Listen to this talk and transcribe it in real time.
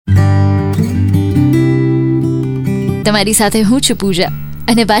તમારી સાથે હું છું પૂજા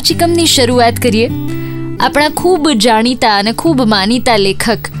અને વાચિકમની શરૂઆત કરીએ આપણા ખૂબ જાણીતા અને ખૂબ માનીતા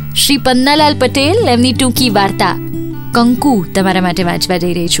લેખક શ્રી પન્નાલાલ પટેલ એમની ટૂંકી વાર્તા કંકુ તમારા માટે વાંચવા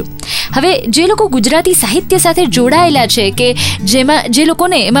જઈ રહી છું. હવે જે લોકો ગુજરાતી સાહિત્ય સાથે જોડાયેલા છે કે જે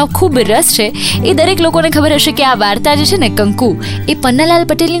લોકોને એમાં ખૂબ રસ છે એ દરેક લોકોને ખબર હશે કે આ વાર્તા જે છે ને કંકુ એ પન્નાલાલ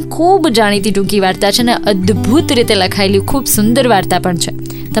પટેલની ખૂબ જાણીતી ટૂંકી વાર્તા છે અને અદ્ભુત રીતે લખાયેલી ખૂબ સુંદર વાર્તા પણ છે.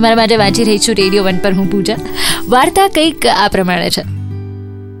 તમારા માટે વાંચી રહી છું રેડિયો 1 પર હું પૂજા. વાર્તા કંઈક આ પ્રમાણે છે.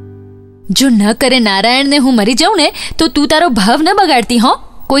 જો ન કરે નારાયણને હું મરી જાઉં ને તો તું તારો ભાવ ન બગાડતી હો,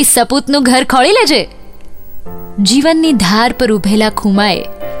 કોઈ સપૂતનું ઘર ખોળી લેજે. જીવનની ધાર પર ઉભેલા ખુમાએ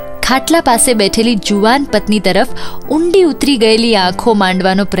ખાટલા પાસે બેઠેલી જુવાન પત્ની તરફ ઊંડી ઉતરી ગયેલી આંખો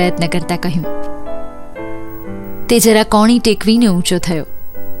માંડવાનો પ્રયત્ન કરતા કહ્યું. તે જરા કોણી ટેકવીને ઊંચો થયો.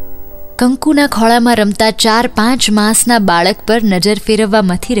 કંકુના ખોળામાં રમતા 4-5 માસના બાળક પર નજર ફેરવવા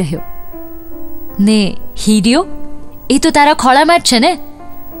મથી રહ્યો. ને હીર્યો, એ તો તારા ખોળામાં જ છે ને,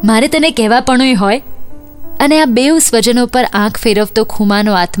 મારે તને કહેવા પણ હોય. અને આ બેઉ સ્વજનો પર આંખ ફેરવતો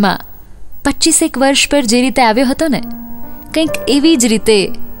ખુમાનો આત્મા 25 વર્ષ પર જે રીતે આવ્યો હતો ને, કંઈક એવી જ રીતે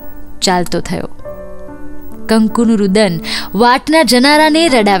ચાલતો થયો. કંકુનું રુદન વાટના જનારાને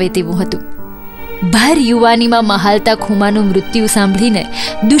રડાવે તેવું હતું. ભર યુવાનીમાં મહાલતા ખુમાનું મૃત્યુ સાંભળીને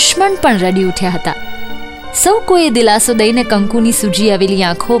દુશ્મન પણ રડી ઉઠ્યા હતા. સૌ કોઈએ દિલાસો દઈને કંકુની સૂજી આવેલી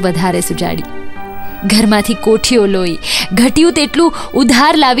આંખો વધારે સુજાડી. ઘરમાંથી કોઠીઓ લોહી ઘટ્યું તેટલું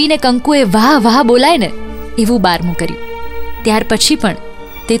ઉધાર લાવીને કંકુએ વાહ વાહ બોલાય ને એવું બારમું કર્યું. ત્યાર પછી પણ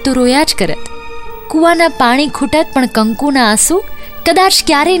તે તો રોયા જ કરત. કૂવાના પાણી ખૂટત પણ કંકુના આંસુ કદાચ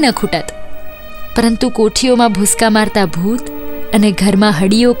ક્યારેય ન ખૂટત. પરંતુ કોઠીઓમાં ભૂસકા મારતા ભૂત અને ઘરમાં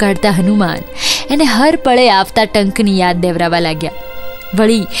હડીઓ કાઢતા હનુમાન એને હર પળે આવતા ટંકની યાદ દેવરાવા લાગ્યા.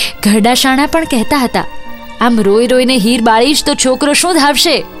 વળી ઘરડાશાણા પણ કહેતા હતા, આમ રોઈ રોઈને હીર બાળીશ તો છોકરો શું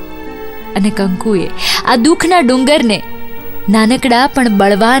ધાવશે. અને કંકુએ આ દુઃખના ડુંગરને નાનકડા પણ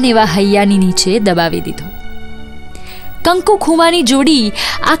બળવાન એવા હૈયાની નીચે દબાવી દીધો. કંકુ ખુમાની જોડી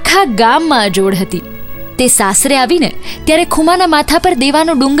આખા ગામમાં જોડ હતી. તે સાસરે આવીને ત્યારે ખુમાના માથા પર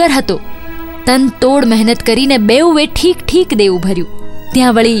દેવાનો ડુંગર હતો. તન તોડ મહેનત કરીને બેઉએ ઠીક દેવું ભર્યું.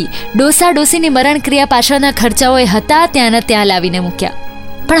 ત્યાં વળી ડોસા ડોસીની મરણ ક્રિયા પાછળના ખર્ચાઓએ હતા ત્યાંના ત્યાં લાવીને મૂક્યા.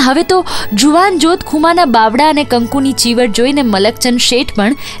 પણ હવે તો જુવાન જોત ખુમાના બાવડા અને કંકુની ચીવટ જોઈને મલકચંદ શેઠ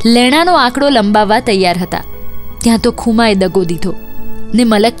પણ લેણાનો આંકડો લંબાવવા તૈયાર હતા. ત્યાં તો ખુમાએ દગો દીધો ને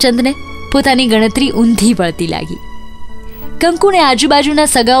મલકચંદને પોતાની ગણતરી ઊંધી પડતી લાગી. કંકુને આજુબાજુના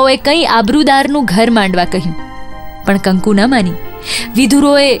સગાઓએ કંઈ આબરૂદારનું ઘર માંડવા કહ્યું, પણ કંકુ ન માની.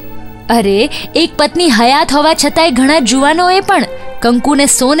 વિધુરોએ, અરે એક પત્ની હયાત હોવા છતાંય ઘણા જુવાનોએ પણ કંકુને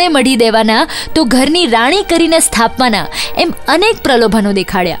સોને મઢી દેવાના તો ઘરની રાણી કરીને સ્થાપવાના એમ અનેક પ્રલોભનો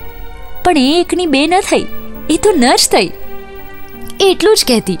દેખાડ્યા. પણ એ એકની બે ન થઈ, એ તો ન જ થઈ. એટલું જ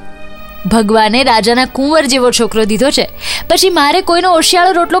કહેતી, ભગવાને રાજાના કુંવર જેવો છોકરો દીધો છે, પછી મારે કોઈનો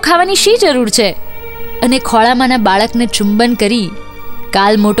ઓશિયાળો રોટલો ખાવાની શી જરૂર છે. અને ખોળામાંના બાળકને ચુંબન કરી,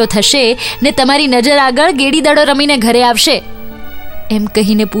 કાલ મોટો થશે ને તમારી નજર આગળ ગેડી દડો રમીને ઘરે આવશે એમ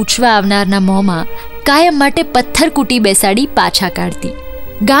કહીને પૂછવા આવનારના મોંમાં કાયમ માટે પથ્થર કૂટી બેસાડી પાછા કાઢતી.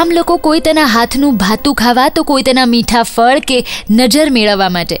 ગામ લોકો કોઈ તેના હાથનું ભાતું ખાવા તો કોઈ તેના મીઠા ફળ કે નજર મેળવવા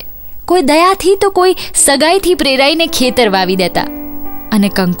માટે, કોઈ દયાથી તો કોઈ સગાઈથી પ્રેરાઈને ખેતર વાવી દેતા. અને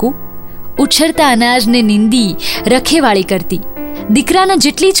કંકુ ઉછળતા અનાજને નિંદી રખેવાળી કરતી. દીકરાને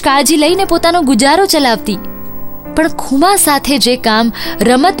જેટલી જ કાળજી લઈને પોતાનો ગુજારો ચલાવતી. પણ ખુમા સાથે જે કામ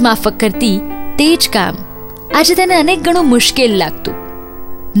રમત માફક કરતી તે જ કામ આજે તેને અનેક ગણું મુશ્કેલ લાગતું.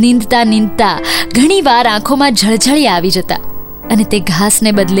 નીંદતા ઘણી વાર આંખોમાં જળજળી આવી જતા અને તે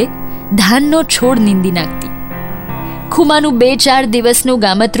ઘાસને બદલે ધાનનો છોડ નીંદી નાખતી. ખુમાનું 2-4 દિવસનું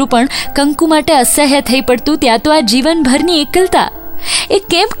ગામતરું પણ કંકુ માટે અસહ્ય થઈ પડતું. ત્યાં તો આ જીવનભરની એકલતા એ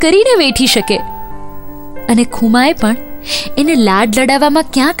કેમ કરીને વેઠી શકે. અને ખુમાએ પણ એને લાડ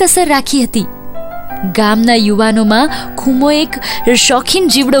લડાવવામાં ક્યાં કસર રાખી હતી. ગામના યુવાનોમાં ખુમો એક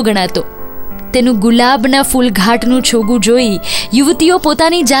શોખીન જીવડો ગણાતો. તેનું ગુલાબના ફૂલઘાટનું છોગું જોઈ યુવતીઓ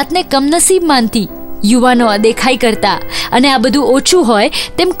પોતાની જાતને કમનસીબ માનતી. યુવાનો અદેખાઈ કરતા અને આ બધું ઓછું હોય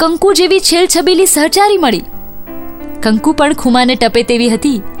તેમ કંકુ જેવી છેલછબીલી સહચારી મળી. કંકુ પણ ખુમાને ટપે તેવી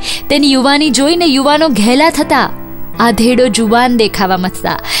હતી. તેની યુવાની જોઈને યુવાનો ઘેલા થતા, આધેડો જુવાન દેખાવા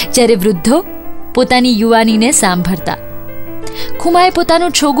મથતા, જ્યારે વૃદ્ધો પોતાની યુવાનીને સાંભળતા. ખુમાએ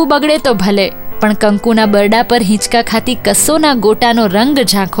પોતાનું છોગું બગડે તો ભલે, પણ કંકુના બરડા પર હિંચકા ખાતી કસોના ગોટાનો રંગ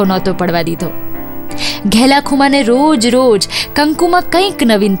ઝાંખો નહોતો પડવા દીધો. ઘેલા ખુમાને રોજ કંકુમાં કંઈક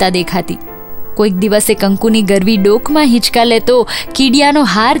નવીનતા દેખાતી. કોઈક દિવસે કંકુની ગરવી ડોકમાં હિંચકા લેતો કીડિયાનો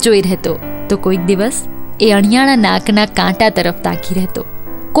હાર જોઈ રહેતો, તો કોઈક દિવસ એ અણિયાળા નાકના કાંટા તરફ તાકી રહેતો.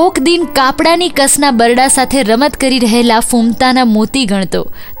 કોક દિન કાપડાની કસના બરડા સાથે રમત કરી રહેલા ફૂમતાના મોતી ગણતો,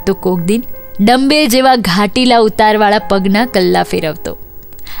 તો કોક દિન ડંબેલ જેવા ઘાટીલા ઉતારવાળા પગના કલ્લા ફેરવતો.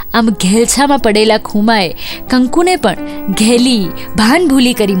 આમ ઘેલછામાં પડેલા ખૂમાએ કંકુને પણ ઘેલી ભાન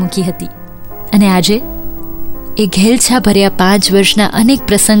ભૂલી કરી મૂકી હતી. અને આજે એ ઘેલછા ભર્યા 5 વર્ષના અનેક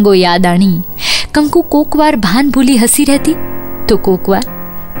પ્રસંગો યાદ આણી કંકુ કોકવાર ભાન ભૂલી હસી રહેતી તો કોકવાર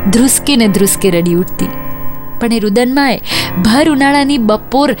ધ્રુસકે ને ધ્રુસકે રડી ઉઠતી. પણ એ રુદનમાંએ ભર ઉનાળાની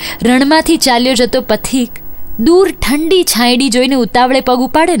બપોર રણમાંથી ચાલ્યો જતો પથિક દૂર ઠંડી છાંયડી જોઈને ઉતાવળે પગ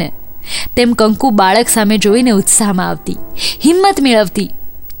ઉપાડે ને તેમ કંકુ બાળક સામે જોઈને ઉત્સાહમાં આવતી, હિંમત મેળવતી.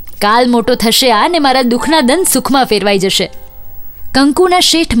 કાલ મોટો થશે આ ને મારા દુઃખના દંત સુખમાં ફેરવાઈ જશે. કંકુના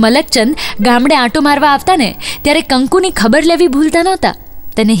શેઠ મલકચંદ ગામડે આંટો મારવા આવતા ને ત્યારે કંકુની ખબર લેવી ભૂલતા નહોતા.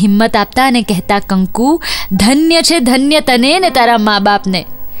 તેને હિંમત આપતા અને કહેતા, કંકુ, ધન્ય છે ધન્ય તને ને તારા મા બાપને.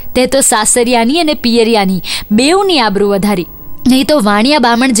 તે તો સાસરિયાની અને પિયરિયાની બેઉની આબરૂ વધારી. નહીં તો વાણિયા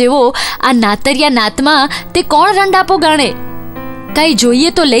બામણ જેવો આ નાતરિયા નાતમાં તે કોણ રંડાપો ગાણે? કાંઈ જોઈએ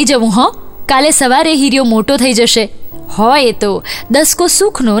તો લઈ જવું હો, કાલે સવારે હીર્યો મોટો થઈ જશે. હોય એ તો 10 કો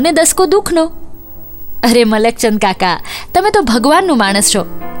સુખનો ને 10 કો દુઃખનો. અરે મલકચંદ કાકા, તમે તો ભગવાનનું માણસ છો.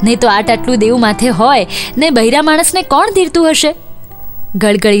 નહીં તો આટલું દેવું માથે હોય ને બૈરા માણસને કોણ ધીરતું હશે?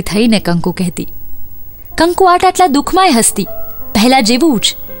 ગળગળી થઈને કંકુ કહેતી. કંકુ આટલા દુઃખમાંય હસતી, પહેલા જેવું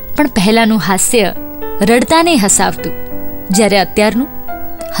જ. પણ પહેલાનું હાસ્ય રડતાને હસાવતું, જ્યારે અત્યારનું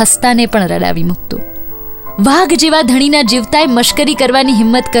હસતાને પણ રડાવી મૂકતું. વાઘ જેવા ધણીના જીવતાય મશ્કરી કરવાની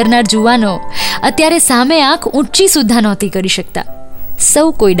હિંમત કરનાર જુવાનો અત્યારે સામે આંખ ઊંચી સુદ્ધા નહોતી કરી શકતા. સૌ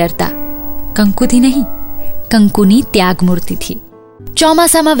કોઈ ડરતા, કંકુથી નહીં, કંકુની ત્યાગમૂર્તિથી.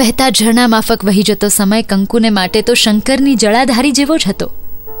 ચોમાસામાં વહેતા ઝરણા માફક વહી જતો સમય કંકુને માટે તો શંકરની જળાધારી જેવો જ હતો.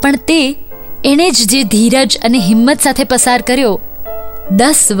 પણ તે એણે જ જે ધીરજ અને હિંમત સાથે પસાર કર્યો,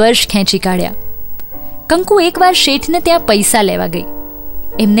 10 વર્ષ ખેંચી કાઢ્યા. કંકુ એકવાર શેઠને ત્યાં પૈસા લેવા ગઈ.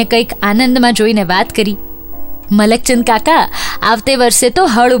 એમને કંઈક આનંદમાં જોઈને વાત કરી, મલકચંદ કાકા, આવતે વર્ષે તો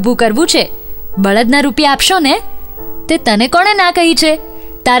હળ ઊભું કરવું છે, બળદના રૂપિયા આપશો ને? તે તને કોણે ના કહી છે?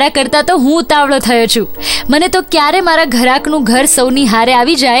 તારા કરતાં તો હું ઉતાવળો થયો છું. મને તો ક્યારે મારા ઘરાકનું ઘર સૌની હારે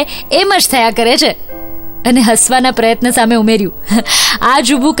આવી જાય એમ જ થયા કરે છે. અને હસવાના પ્રયત્ન સામે ઉમેર્યું,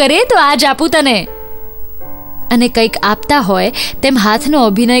 આજ ઊભું કરે તો આજ આપું તને. અને કંઈક આપતા હોય તેમ હાથનો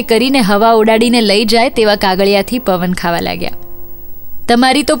અભિનય કરીને હવા ઉડાડીને લઈ જાય તેવા કાગળિયાથી પવન ખાવા લાગ્યા.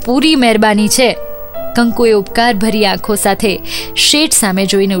 તમારી તો પૂરી મહેરબાની છે, કંકુએ ઉપકાર ભરી આંખો સાથે શેઠ સામે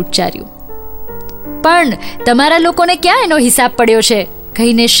જોઈને ઉચ્ચાર્યું. પણ તમારા લોકોને ક્યાં એનો હિસાબ પડ્યો છે?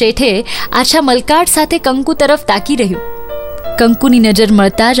 કહીને શેઠે આછા મલકાટ સાથે કંકુ તરફ તાકી રહ્યું. કંકુની નજર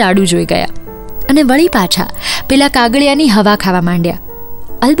મળતા જ આડું જોઈ ગયા અને વળી પાછા પેલા કાગળિયાની હવા ખાવા માંડ્યા.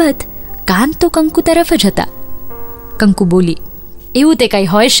 અલબત્ત કાન તો કંકુ તરફ જ હતા. કંકુ બોલી, એવું તે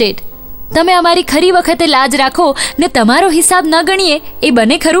કંઈ હોય શેઠ? તમે અમારી ખરી વખતે લાજ રાખો ને તમારો હિસાબ ન ગણીએ એ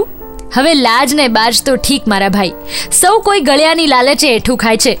બને ખરું? હવે લાજ ને બાજ તો ઠીક મારા ભાઈ, સૌ કોઈ ગળ્યાની લાલચે એઠું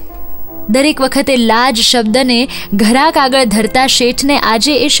ખાય છે. દરેક વખતે લાજ શબ્દને ઘરાક આગળ ધરતા શેઠને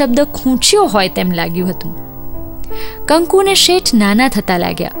આજે એ શબ્દ ખૂંચ્યો હોય તેમ લાગ્યું હતું. કંકુને શેઠ નાના થતા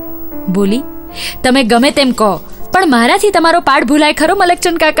લાગ્યા. બોલી, તમે ગમે તેમ કહો, પણ મારાથી તમારો પાઠ ભૂલાય ખરો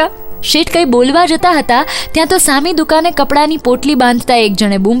મલકચંદ કાકા? શેઠ કંઈ બોલવા જતા હતા ત્યાં તો સામી દુકાને કપડાની પોટલી બાંધતા એક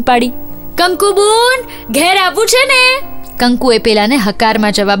જણે બૂમ પાડી, કંકુ બૂન, ઘેર આવવું છે ને? કંકુએ પેલાને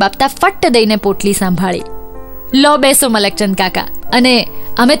હકારમાં જવાબ આપતા ફટ્ટ દઈને પોટલી સાંભાળી. લો બેસો મલકચંદ કાકા, અને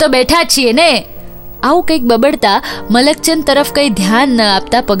અમે તો બેઠા જ છીએ ને. આવું કંઈક બબડતા મલકચંદ તરફ કંઈ ધ્યાન ન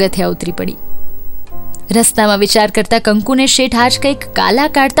આપતા પગથિયા ઉતરી પડી. રસ્તામાં વિચાર કરતા કંકુને શેઠ આજ કંઈક કાલા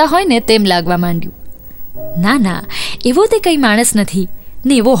કાઢતા હોય ને તેમ લાગવા માંડ્યું. ના ના, એવો તે કંઈ માણસ નથી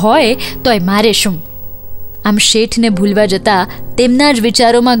ને, એવો હોય તોય મારે શું? આમ શેઠને ભૂલવા જતા તેમના જ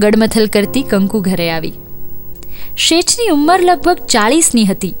વિચારોમાં ગડમથલ કરતી કંકુ ઘરે આવી. શેઠની ઉંમર લગભગ 40ની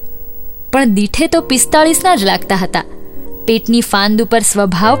હતી, પણ દીઠે તો 45ના જ લાગતા હતા. પેટની ફાંદ ઉપર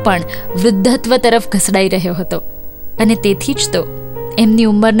સ્વભાવ પણ વૃદ્ધત્વ તરફ ઘસડાઈ રહ્યો હતો અને તેથી જ તો એમની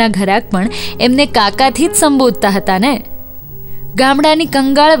ઉંમરના ઘરાક પણ એમને કાકાથી જ સંબોધતા હતા ને. ગામડાની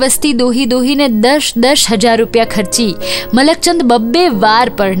કંગાળ વસ્તી દોહી દોહીને 10,000 રૂપિયા ખર્ચી મલકચંદ 2 વાર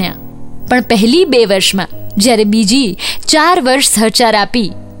પરણ્યા. પણ પહેલી 2 વર્ષમાં, જ્યારે બીજી 4 વર્ષ સહચાર આપી,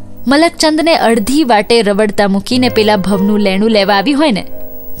 મલકચંદને અડધી વાટે રવડતા મૂકીને પેલા ભવનું લેણું લેવા આવી હોય ને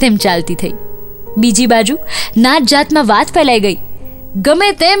તેમ ચાલતી થઈ. બીજી બાજુ નાત જાતમાં વાત ફેલાઈ ગઈ, ગમે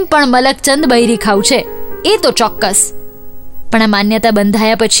તેમ પણ મલકચંદ બૈરી ખાવું છે એ તો ચોક્કસ. પણ આ માન્યતા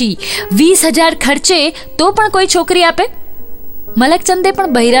બંધાયા પછી 20,000 ખર્ચે તો પણ કોઈ છોકરી આપે? મલકચંદે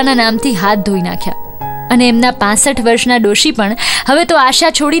પણ બૈરાના નામથી હાથ ધોઈ નાખ્યા અને એમના 65 વર્ષના ડોશી પણ હવે તો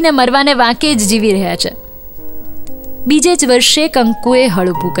આશા છોડીને મરવાને વાંકે જ જીવી રહ્યા છે. બીજે જ વર્ષે કંકુએ હળ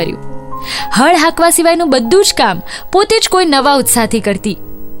ઊભું કર્યું. હળ હાંકવા સિવાયનું બધું જ કામ પોતે જ કોઈ નવા ઉત્સાહથી કરતી.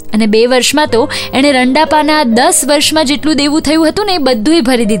 અને 2 વર્ષમાં તો એણે રંડાપાના 10 વર્ષમાં જેટલું દેવું થયું હતું ને એ બધુંય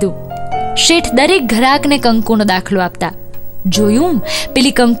ભરી દીધું. શેઠ દરેક ઘરાકને કંકુનો દાખલો આપતા. જોયું,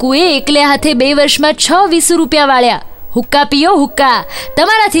 પેલી કંકુએ એકલે હાથે 2 વર્ષમાં 6 રૂપિયા વાળ્યા. હુક્કા પીઓ હુક્કા,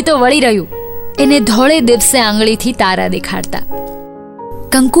 તમારાથી તો વળી રહ્યું. એને ધોળે દિવસે આંગળીથી તારા દેખાડતા.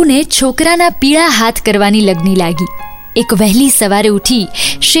 કંકુને છોકરાના પીળા હાથ કરવાની લગ્ની લાગી. એક વહેલી સવારે ઉઠી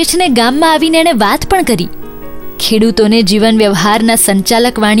શેઠને ગામમાં આવીને એણે વાત પણ કરી. ખેડૂતોને જીવન વ્યવહારના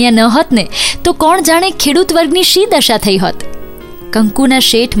સંચાલક વાણિયા ન હોત ને તો કોણ જાણે ખેડૂત વર્ગની શી દશા થઈ હોત. કંકુના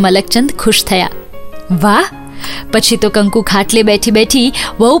શેઠ મલકચંદ ખુશ થયા. વાહ, પછી તો કંકુ ખાટલે બેઠી બેઠી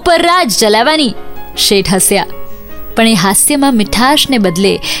વહુ પર રાજ ચલાવવાની. શેઠ હસ્યા, પણ એ હાસ્યમાં મીઠાશને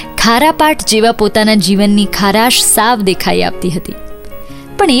બદલે ખારાપાટ જેવા પોતાના જીવનની ખારાશ સાવ દેખાઈ આપતી હતી.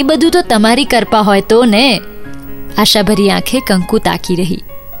 પણ એ બધું તો તમારી કૃપા હોય તો ને. આશાભરી આંખે કંકુ તાકી રહી.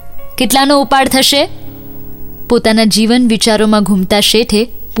 કેટલાનો ઉપાડ થશે? પોતાના જીવન વિચારોમાં ઘૂમતા શેઠે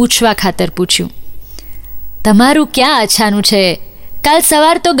પૂછવા ખાતર પૂછ્યું. તમારું ક્યાં અછાનું છે? કાલ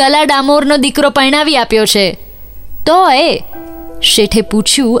સવાર તો ગલા ડામોરનો દીકરો પરણાવી આપ્યો છે. તો શેઠે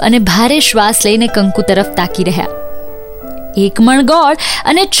પૂછ્યું અને ભારે શ્વાસ લઈને કંકુ તરફ તાકી રહ્યા. 1 મણ ગોળ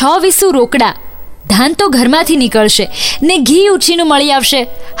અને 6 રોકડા. ધાન તો ઘરમાંથી નીકળશે ને ઘી ઉછીનું મળી આવશે.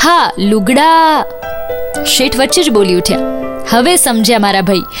 હા, લુગડા. શેઠ વચ્ચે જ બોલી ઉઠ્યા. હવે સમજ્યા મારા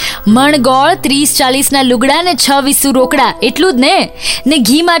ભાઈ. મણ ગોળ, 30-40 લુગડા ને 6 રોકડા, એટલું જ ને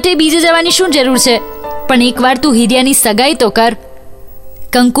ઘી માટે બીજે જવાની શું જરૂર છે? પણ એકવાર તું હીરિયાની સગાઈ તો કર.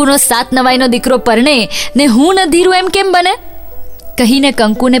 કંકુનો 7 નવાઈનો દીકરો પરણે ને હું ન ધીરું એમ કેમ બને? કહીને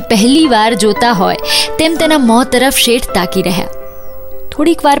કંકુને પહેલી વાર જોતા હોય તેમ તેના મોં તરફ શેઠ તાકી રહ્યા.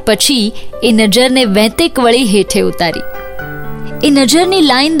 થોડીક વાર પછી એ નજરને વેંતેક વળી હેઠે ઉતારી. એ નજરની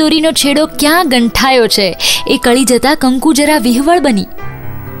લાઈન દોરીનો છેડો ક્યાં ગંઠાયો છે એ કળી જતા કંકુ જરા વિહવળ બની.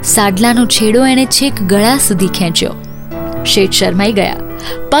 સાડલાનો છેડો એણે છેક ગળા સુધી ખેંચ્યો. શેઠ શરમાઈ ગયા.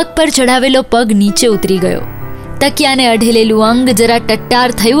 પગ પર ચડાવેલો પગ નીચે ઉતરી ગયો. તકિયાને અઢેલેલું અંગ જરા ટટ્ટાર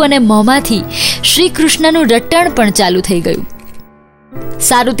થયું અને મોંમાંથી શ્રી કૃષ્ણનું રટણ પણ ચાલુ થઈ ગયું.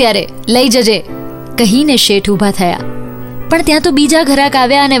 સારું ત્યારે લઈ જજે, કહીને શેઠ ઊભા થયા. પણ ત્યાં તો બીજા ઘરાક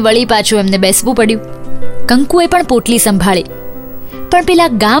આવ્યા અને વળી પાછું એમને બેસવું પડ્યું. કંકુએ પણ પોટલી સંભાળી, પણ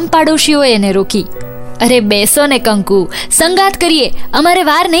પેલા ગામ પાડોશીઓએ એને રોકી. અરે બેસો ને કંકુ, સંગાત કરીએ, અમારે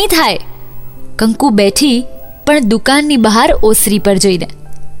વાર નહીં થાય. કંકુ બેઠી, પણ દુકાનની બહાર ઓસરી પર જોઈને.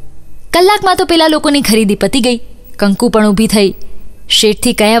 કલાકમાં તો પેલા લોકોની ખરીદી પતી ગઈ. કંકુ પણ ઊભી થઈ.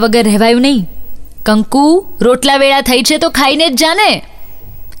 શેઠથી કયા વગર રહેવાયું નહીં. કંકુ, રોટલા વેળા થઈ છે તો ખાઈને જ જાને.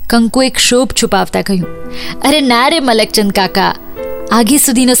 કંકુએ ક્ષોભ છુપાવતા કહ્યું. અરે ના રે મલકચંદ કાકા, આઘી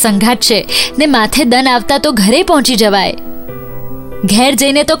સુધીનો સંઘાટ છે ને માથે દન આવતા તો ઘરે પહોંચી જવાય. ઘેર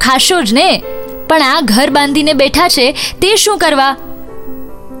જઈને તો ખાશો જ ને, પણ આ ઘર બાંધીને બેઠા છે તે શું કરવા?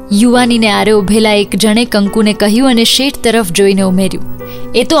 યુવાનીને આરે ઉભેલા એક જણે કંકુને કહ્યું અને શેઠ તરફ જોઈને ઉમેર્યું.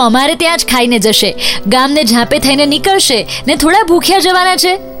 એ તો અમારે ત્યાં જ ખાઈને જશે, ગામને ઝાંપે થઈને નીકળશે ને થોડા ભૂખ્યા જવાના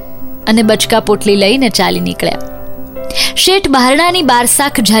છે. અને બચકા પોટલી લઈને ચાલી નીકળ્યા. શેઠ બહારણાની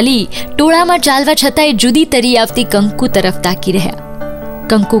બારસાખ ઝાલી ટોળામાં ચાલવા છતાંય જુદી તરી આવતી કંકુ તરફ તાકી રહ્યા.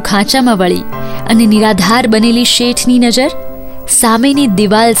 કંકુ ખાંચામાં વળી અને નિરાધાર બનેલી શેઠની નજર સામેની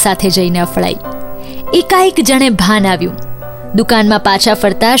દિવાલ સાથે જઈને અફળાઈ. એકાએક જણે ભાન આવ્યું. દુકાનમાં પાછા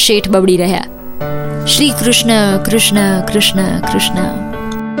ફરતા શેઠ બબડી રહ્યા. શ્રી કૃષ્ણ કૃષ્ણ કૃષ્ણ કૃષ્ણ.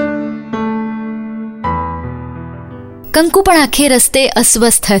 કંકુ પણ આખે રસ્તે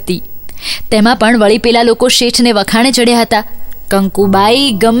અસ્વસ્થ હતી. તેમાં પણ વળી પેલા લોકો શેઠને વખાણે ચડ્યા હતા. કંકુબાઈ,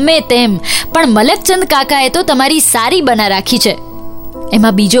 ગમે તેમ પણ મલકચંદ કાકાએ તો તમારી સારી બના રાખી છે.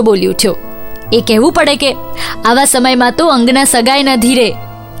 એમાં બીજો બોલી ઉઠ્યો. એ કહેવું પડે કે આવા સમયમાં તો અંગના સગાઈ ન ધીરે.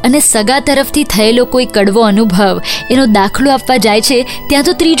 અને સગા તરફથી થયેલો કોઈ કડવો અનુભવ એનો દાખલો આપવા જાય છે ત્યાં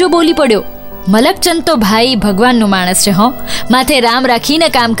તો ત્રીજો બોલી પડ્યો. મલકચંદ તો ભાઈ ભગવાનનો માણસ છે, હો, માથે રામ રાખીને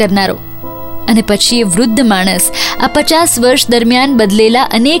કામ કરનારો. અને પછી એ વૃદ્ધ માણસ આ 50 વર્ષ દરમિયાન બદલેલા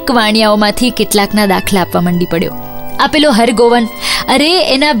અનેક વાણિયાઓમાંથી કેટલાકના દાખલા આપવા માંડી પડ્યો. આપેલો હરગોવન, અરે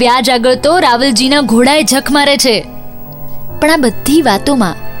એના વ્યાજ આગળ તો રાવલજીના ઘોડાએ ઝક મારે છે. પણ આ બધી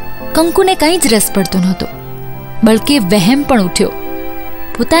વાતોમાં કંકુને કંઈ જ રસ પડતો નહોતો, બલકે વહેમ પણ ઉઠ્યો.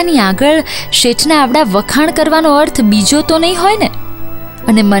 પોતાની આગળ શેઠના આવડા વખાણ કરવાનો અર્થ બીજો તો નહીં હોય ને?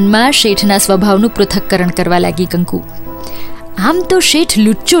 અને મનમાં શેઠના સ્વભાવનું પૃથક્કરણ કરવા લાગી કંકુ. આમ તો શેઠ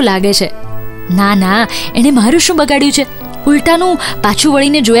લુચ્ચો લાગે છે. ના ના, એણે મારું શું બગાડ્યું છે? ઉલટાનું પાછું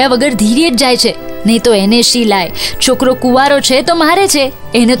વળીને જોયા વગર ધીરે જ જાય છે. નહીં તો એને શી લાય? છોકરો કુંવારો છે તો મારે છે,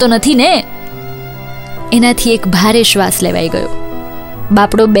 એને તો નથી ને. એનાથી એક ભારે શ્વાસ લેવાઈ ગયો.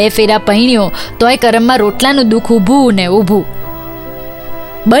 બાપડો 2 ફેરા પૈણ્યો તોય કરમમાં રોટલાનું દુઃખ ઊભું ને ઊભું.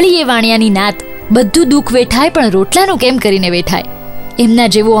 બળી એ વાણિયાની નાત, બધું દુઃખ વેઠાય પણ રોટલાનું કેમ કરીને વેઠાય?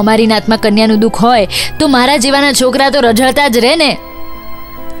 એમના જેવું અમારી નાતમાં કન્યાનું દુઃખ હોય તો મારા જેવાના છોકરા તો રઝળતા જ રહે ને.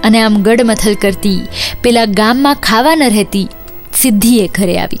 અને આમ ગડમથલ કરતી પેલા ગામમાં ખાવા ન રહેતી સિદ્ધિ એ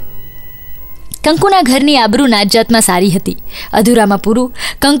ઘરે આવી. કંકુના ઘરની આબરૂ નાતજાતમાં સારી હતી. અધૂરામાં પૂરું,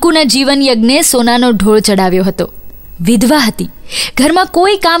 કંકુના જીવન યજ્ઞે સોનાનો ઢોળ ચડાવ્યો હતો. વિધવા હતી, ઘરમાં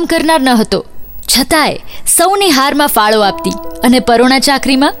કોઈ કામ કરનાર ન હતો, છતાંય સૌની હારમાં ફાળો આપતી. અને પરોણા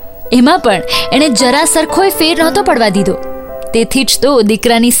ચાકરીમાં, એમાં પણ એણે જરા સરખોય ફેર નહોતો પડવા દીધો. તેથી જ તો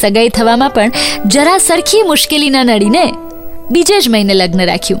દીકરાની સગાઈ થવામાં પણ જરા સરખી મુશ્કેલી ન નડીને બીજે જ મહિને લગ્ન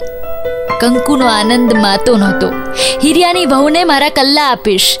રાખ્યું. કંકુનો આનંદ માતો નહોતો. હિરિયાની વહુને મારા કલ્લા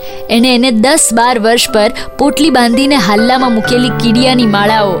આપીશ, એને 10-12 વર્ષ પર પોટલી બાંધીને હાલ્લામાં મૂકેલી કીડિયાની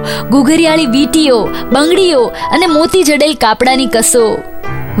માળાઓ, ઘૂઘરિયાળી વીંટીઓ, બંગડીઓ અને મોતી જડેલ કાપડાની કસો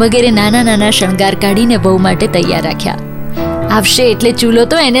વગેરે નાના નાના શણગાર કાઢીને વહુ માટે તૈયાર રાખ્યા. આવશે એટલે ચૂલો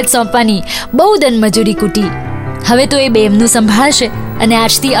તો એને જ સોંપવાની બહુ દન મજૂરી કૂટી. હવે તો એ બેમનું સંભાળશે અને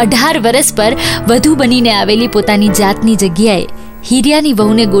આજથી 18 વર્ષ પર વધુ બનીને આવેલી પોતાની જાતની જગ્યાએ હિરિયાની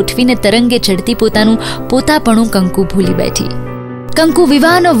વહુને ગોઠવીને તરંગે ચડતી પોતાનું પોતાપણું કંકુ ભૂલી બેઠી. કંકુ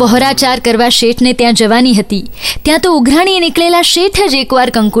વિવાહનો વહોરાચાર કરવા શેઠને ત્યાં જવાની હતી. ત્યાં તો ઉઘરાણીએ નીકળેલા શેઠ જ એકવાર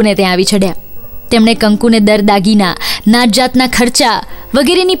કંકુને ત્યાં આવી ચડ્યા. તેમણે કંકુને દર દાગીના, નાતજાતના ખર્ચા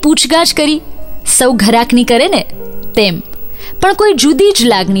વગેરેની પૂછગાછ કરી. સૌ ઘરાકની કરે ને તેમ, પણ કોઈ જુદી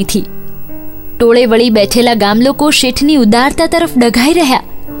જ લાગણીથી. ટોળે વળી બેઠેલા ગામ લોકો શેઠની ઉદારતા તરફ ડઘાઈ રહ્યા.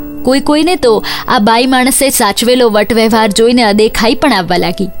 કોઈને તો આ બાઈ માણસે સાચવેલો વટ વ્યવહાર જોઈને અદેખાઈ પણ આવવા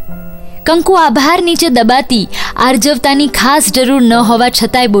લાગી. કંકુ આભાર નીચે દબાતી આર્જવતાની ખાસ જરૂર ન હોવા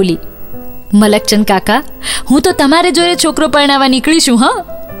છતાંય બોલી, મલકચંદ કાકા, હું તો તમારે જોડે છોકરો પરણાવવા નીકળી છું. હા,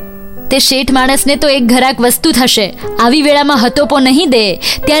 તે શેઠ માણસને તો એક ઘરાક વસ્તુ થશે, આવી વેળામાં હતોપો નહીં દે,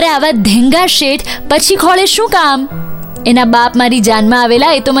 ત્યારે આવા ધેંગા શેઠ પછી ખોળે શું કામ? એના બાપ મારી જાનમાં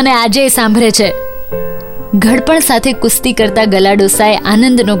આવેલા એ તો મને આજે સાંભળે છે. ઘડપણ સાથે કુસ્તી કરતા ગલાડોસાએ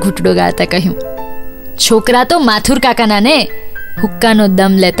આનંદનો ઘૂંટડો ગાળતા કહ્યું, છોકરા તો માથુર કાકાના ને. હુક્કાનો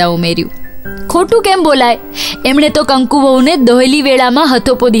દમ લેતા ઉમેર્યું, ખોટું કેમ બોલાય? એમણે તો કંકુ વહુને દોહલી વેળામાં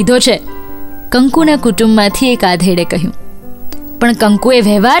હથોપો દીધો છે. કંકુના કુટુંબમાંથી એક આધેડે કહ્યું, પણ કંકુએ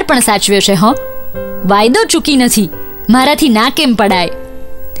વ્યવહાર પણ સાચવ્યો છે. વાયદો ચૂકી નથી, મારાથી ના કેમ પડાય?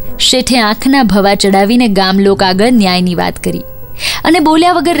 શેઠે આંખના ભવા ચડાવીને ગામ લોક આગળ ન્યાયની વાત કરી અને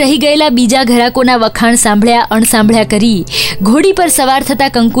બોલ્યા વગર રહી ગયેલા બીજા ઘરાકોના વખાણ સાંભળ્યા અણસાંભળ્યા કરી ઘોડી પર સવાર થતા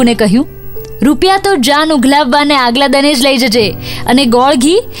કંકુને કહ્યું, રૂપિયા તો જાન ઉઘલાવવાને આગલા દને જ લઈ જજે, અને ગોળ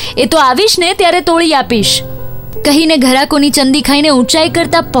ઘી એ તો આવીશ ને ત્યારે તોળી આપીશ. કહીને ઘરાકોની ચંદી ખાઈને ઊંચાઈ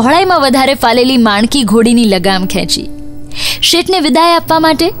કરતા પહોળાઈમાં વધારે ફાલેલી માણકી ઘોડીની લગામ ખેંચી. શેઠને વિદાય આપવા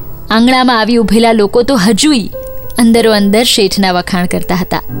માટે આંગણામાં આવી ઉભેલા લોકો તો હજુય અંદરો અંદર શેઠના વખાણ કરતા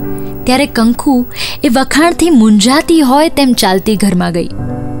હતા. ત્યારે કંકુ એ વખાણથી મૂંઝાતી હોય તેમ ચાલતી ઘરમાં ગઈ.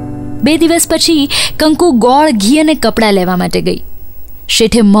 2 દિવસ પછી કંકુ ગોળ, ઘી અને કપડાં લેવા માટે ગઈ.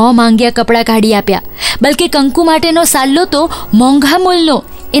 શેઠે માંગ્યા કપડાં કાઢી આપ્યા, બલકે કંકુ માટેનો સાલ્લો તો મોંઘા મૂલનો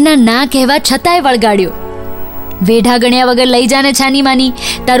એના ના કહેવા છતાંય વળગાડ્યો. વેઢા ગણ્યા વગર લઈ જાને છાની માની,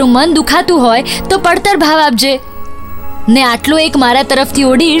 તારું મન દુખાતું હોય તો પડતર ભાવ આપજે, ને આટલો એક મારા તરફથી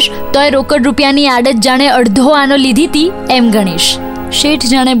ઓડીશ તોય રોકડ રૂપિયાની આડત જાણે અડધો આનો લીધી તી એમ ગણીશ. શેઠ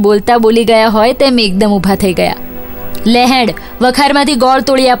જાણે બોલતા બોલી ગયા હોય તેમ એકદમ ઊભા થઈ ગયા. લેહેડ, વખારમાંથી ગોળ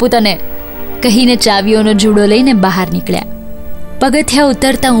તોડી આપું તને, કહીને ચાવીઓનો જુડો લઈને બહાર નીકળ્યા. પગથિયા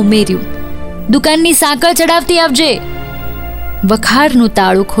ઉતરતા ઉમેર્યું, દુકાનની સાંકળ ચડાવતી આવજે. વખારનું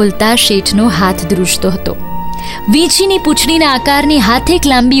તાળું ખોલતા શેઠનો હાથ ધ્રુજતો હતો. વીંછીની પૂંછડીના આકારની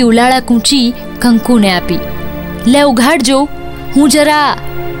હાથેક લાંબી ઉલાળા કૂંચી કંકુને આપી. લે ઉઘાડજો, હું જરા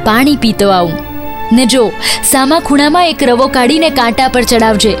પાણી પીતો આવું, ને જો સામા ખૂણામાં એક રવો કાઢીને કાંટા પર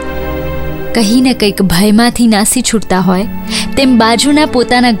ચડાવજે. કહીને કંઈક ભયમાંથી નાસી છૂટતા હોય તેમ બાજુના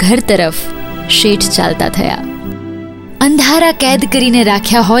પોતાના ઘર તરફ શેઠ ચાલતા થયા. અંધારા કેદ કરીને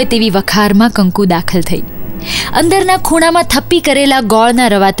રાખ્યા હોય તેવી વખારમાં કંકુ દાખલ થઈ. અંદરના ખૂણામાં થપ્પી કરેલા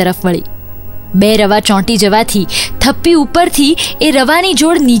ગોળના રવા તરફ વળી. 2 રવા ચોંટી જવાથી થપ્પી ઉપરથી એ રવાની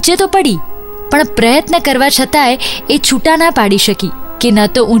જોડ નીચે તો પડી, પણ પ્રયત્ન કરવા છતાંય એ છૂટા ના પાડી શકી કે ન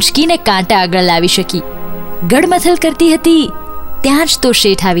તો ઊંચકીને કાંટા આગળ લાવી શકી. ગડમથલ કરતી હતી ત્યાં જ તો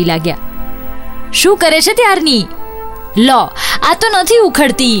શેઠ આવી લાગ્યા. શું કરે છે ત્યારની? લો, આ તો નથી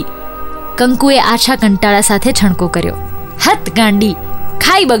ઉખડતી. કંકુએ આછા કંટાળા સાથે છણકો કર્યો. હત ગાંડી,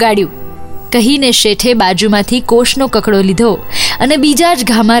 ખાઈ બગાડ્યું, કહીને શેઠે બાજુમાંથી કોષનો કકડો લીધો અને બીજા જ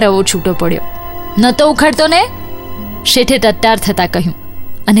ઘામાં રવો છૂટો પડ્યો. ન તો ઉખડતો ને, શેઠે ટટ્ટાર થતા કહ્યું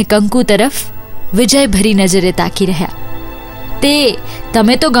અને કંકુ તરફ વિજયભરી નજરે તાકી રહ્યા.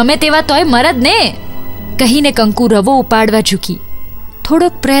 તમે તો ગમે તેવા તોય મરદ ને, કહીને કંકુ રવો ઉપાડવા ઝૂકી.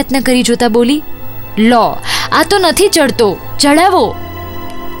 થોડોક પ્રયત્ન કરી જોતા બોલી, લો, આ તો નથી ચડતો, ચડાવો.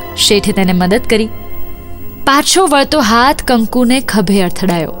 શેઠે તેને મદદ કરી. પાછો વળતો હાથ કંકુને ખભે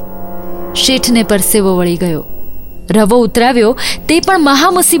અથડાયો. શેઠને પરસેવો વળી ગયો. રવો ઉતરાવ્યો તે પણ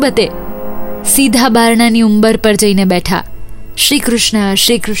મહા મુસીબતે. સીધા બારણાની ઉંબર પર જઈને બેઠા. શ્રી કૃષ્ણ,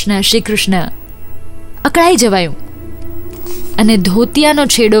 શ્રી કૃષ્ણ, શ્રી કૃષ્ણ અકળાઈ જવાયું અને ધોતિયાનો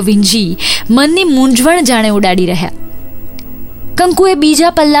છેડો વીંજી મનની મૂંઝવણ જાણે ઉડાડી રહ્યા. કંકુએ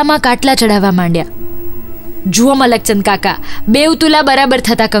બીજા પલ્લામાં કાટલા ચડાવવા માંડ્યા. જુઓ મલકચંદ કાકા, 2 તુલા બરાબર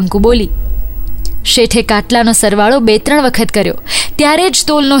થતા, કંકુ બોલી. શેઠે કાટલાનો સરવાળો 2-3 વખત કર્યો, ત્યારે જ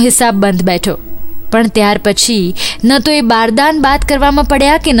તોલનો હિસાબ બંધ બેઠો. પણ ત્યાર પછી ન તો એ બારદાન બાદ કરવામાં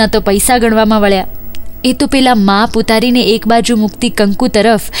પડ્યા કે ન તો પૈસા ગણવામાં વળ્યા. એ તો પેલા માપ ઉતારીને એક બાજુ મૂકતી કંકુ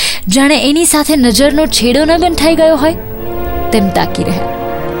તરફ જાણે એની સાથે નજરનો છેડો ન ગંઠાઈ ગયો હોય તેમ તાકી રહ્યા.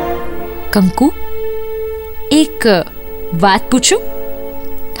 કંકુ, એક વાત પૂછું?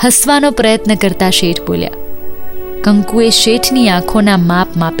 હસવાનો પ્રયત્ન કરતા શેઠ બોલ્યા. કંકુએ શેઠની આંખોના માપ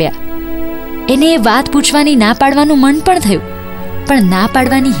માપ્યા. એને એ વાત પૂછવાની ના પાડવાનું મન પણ થયું, પણ ના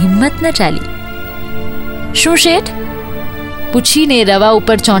પાડવાની હિંમત ન ચાલી. શું શેઠ? પૂછીને રવા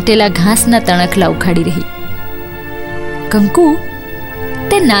ઉપર ચોંટેલા ઘાસના તણખલા ઉખાડી રહી. કંકુ,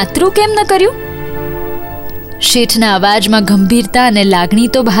 તે નાતરું કેમ ન કર્યું? શેઠના અવાજમાં ગંભીરતા અને લાગણી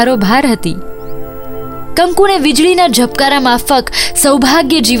તો ભારોભાર હતી. કંકુને વીજળીના ઝબકારા માફક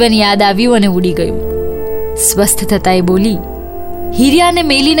સૌભાગ્ય જીવન યાદ આવ્યું અને ઉડી ગયું. સ્વસ્થ થતા એ બોલી, હીરિયાને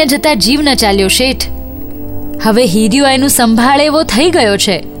મેલીને જતા જીવ ન ચાલ્યો શેઠ. હવે હીરિયો એનું સંભાળે એવો થઈ ગયો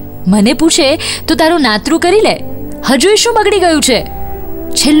છે. મને પૂછે તો તારું નાતરું કરી લે, હજુ શું બગડી ગયું છે?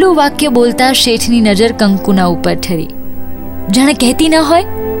 છેલ્લું વાક્ય બોલતા શેઠની નજર કંકુના ઉપર ઠરી. જાણે કહેતી ન હોય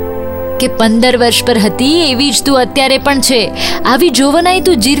કે 15 વર્ષ પર હતી એવી જ તું અત્યારે પણ છે. આવી જોવનાઈ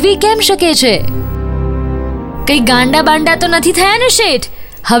તું જીરવી કેમ શકે છે? કઈ ગાંડા બાંડા તો નથી થયા ને શેઠ?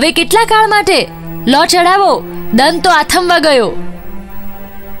 હવે કેટલા કાળ માટે? લો ચડાવો, દંત તો આથમવા ગયો.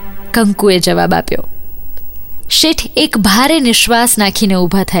 કંકુએ જવાબ આપ્યો. શેઠ એક ભારે નિશ્વાસ નાખીને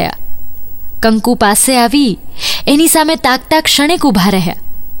ઊભા થયા. કંકુ પાસે આવી એની સામે તાકતા ક્ષણેક ઊભા રહ્યા.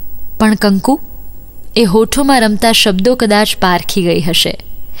 પણ કંકુ એ હોઠોમાં રમતા શબ્દો કદાચ પારખી ગઈ હશે.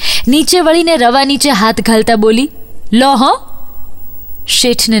 નીચે વળીને રવા નીચે હાથ ઘાલતા બોલી, લો હો.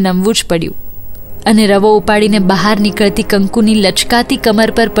 શેઠને નમવું જ પડ્યું અને રવો ઉપાડીને બહાર નીકળતી કંકુની લચકાતી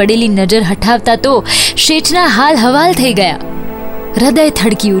કમર પર પડેલી નજર હટાવતા તો શેઠના હાલ હવાલ થઈ ગયા. હૃદય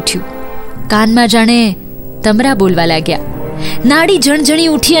થડકી ઉઠ્યું. કાનમાં જાણે તમરા બોલવા લાગ્યા. નાડી જણજણી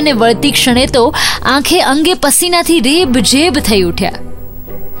ઉઠી અને વળતી ક્ષણે તો આંખે અંગે પસીનાથી રેબ જેબ થઈ ઉઠ્યા.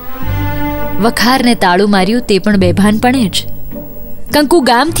 વખારને તાળું માર્યું તે પણ બેભાનપણે જ. કંકુ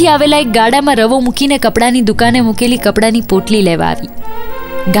ગામથી આવેલા એક ગાડામાં રવો મૂકીને કપડાની દુકાને મૂકેલી કપડાની પોટલી લેવા આવી.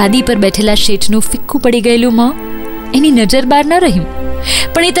 ગાદી પર બેઠેલા શેઠનું ફિક્કું પડી ગયેલું મોં એની નજર બહાર ન રહ્યું,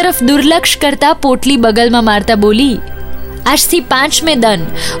 પણ એ તરફ દુર્લક્ષ કરતા પોટલી બગલમાં મારતા બોલી, આજથી 5મે દન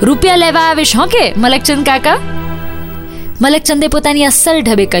રૂપિયા લેવા આવીશ હો કે મલકચંદ કાકા? મલકચંદે પોતાની અસલ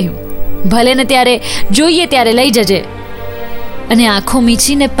ઢબે કહ્યું, ભલે ને ત્યારે જોઈએ ત્યારે લઈ જજે. અને આંખો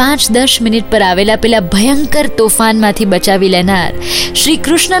મીચીને 5-10 મિનિટ પર આવેલા પેલા ભયંકર તોફાનમાંથી બચાવી લેનાર શ્રી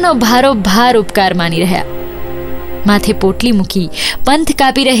કૃષ્ણનો ભારોભાર ઉપકાર માની રહ્યા. માથે પોટલી મૂકી પંથ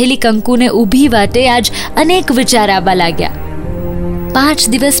કાપી રહેલી કંકુને ઊભી વાટે આજ અનેક વિચાર આવવા લાગ્યા. 5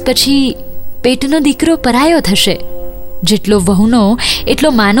 દિવસ પછી પેટનો દીકરો પરાયો થશે. જેટલો વહુનો એટલો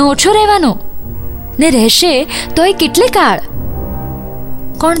માનો ઓછો રહેવાનો, ને રહેશે તોય કેટલે કાળ?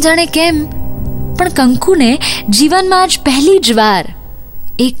 કોણ જાણે કેમ પણ કંકુને જીવનમાં આજ પહેલી જ વાર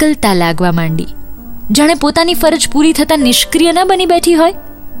એકલતા લાગવા માંડી. જાણે પોતાની ફરજ પૂરી થતાં નિષ્ક્રિય ન બની બેઠી હોય.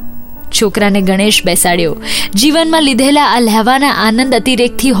 છોકરાને ગણેશ બેસાડ્યો. જીવનમાં લીધેલા આ લહેવાના આનંદ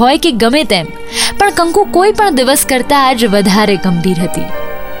અતિરેકથી હોય કે ગમે તેમ, પણ કંકુ કોઈ પણ દિવસ કરતા આજ વધારે ગંભીર હતી.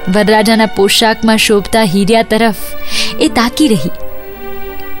 વરરાજાના પોશાકમાં શોભતા હીરિયા તરફ એ તાકી રહી.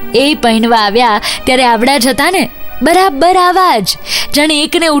 એ પૈણવા આવ્યા ત્યારે આવડા જ હતા ને, બરાબર આવા જ, જાણે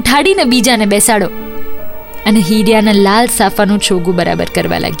એકને ઉઠાડીને બીજાને બેસાડો. અને હીરિયાના લાલ સાફાનું છોગું બરાબર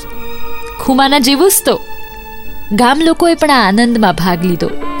કરવા લાગી. ખુમાના જેવું જ તો. ગામ લોકોએ પણ આ આનંદમાં ભાગ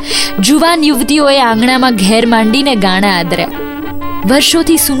લીધો. જુવાન યુવતીઓએ આંગણામાં ઘેર માંડીને ગાણા આદર્યા.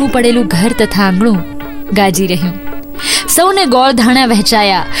 વર્ષોથી સૂનું પડેલું ઘર તથા આંગણું ગાજી રહ્યું. સૌને ગોળ ધાણા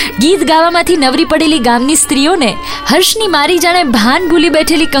વહેંચાયા. ગીત ગાવામાંથી નવરી પડેલી ગામની સ્ત્રીઓને હર્ષની મારી જાણે ભાન ભૂલી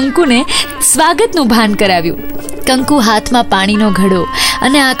બેઠેલી કંકુને સ્વાગતનું ભાન કરાવ્યું. કંકુ હાથમાં પાણીનો ઘડો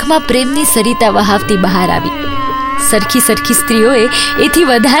અને આંખમાં પ્રેમની સરિતા વહાવતી બહાર આવી. સરખી સરખી સ્ત્રીઓએ એથી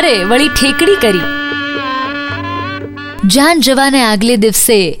વધારે વળી ઠેકડી કરી. જાન જવાને આગલે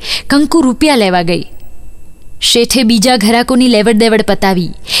દિવસે કંકુ રૂપિયા લેવા ગઈ. શેઠે બીજા ઘરાકોની લેવડ દેવડ પતાવી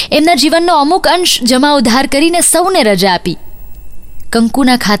એમના જીવનનો અમુક અંશ જમા ઉધાર કરીને સૌને રજા આપી.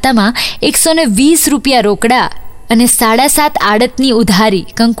 કંકુના ખાતામાં 120 રૂપિયા રોકડા અને 7.5 આડતની ઉધારી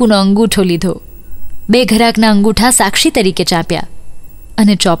કંકુનો અંગૂઠો લીધો. 2 ઘરાકના અંગૂઠા સાક્ષી તરીકે ચાંપ્યા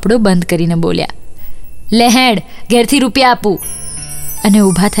અને ચોપડો બંધ કરીને બોલ્યા, લેહેડ ઘેરથી રૂપિયા આપું. અને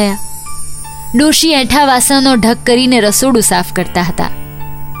ઊભા થયા. ડોશી એઠા વાસણનો ઢક કરીને રસોડું સાફ કરતા હતા.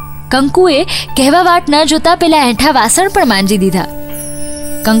 કંકુએ કહેવા વાટ ન જોતા પેલા એઠા વાસણ પણ માંજી દીધા.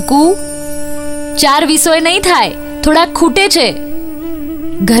 કંકુ, 4 વીસોએ નહીં થાય, થોડાક ખૂટે છે.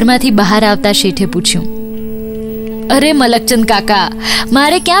 ઘરમાંથી બહાર આવતા શેઠે પૂછ્યું. અરે મલકચંદ કાકા,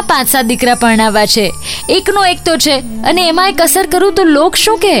 મારે ક્યાં 5-7 દીકરા પરણાવવા છે? એકનો એક તો છે, અને એમાંય કસર કરું તો લોક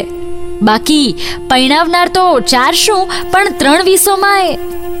શું કહે? બાકી પરણાવનાર તો 4 શું પણ 3 વીસોમાં.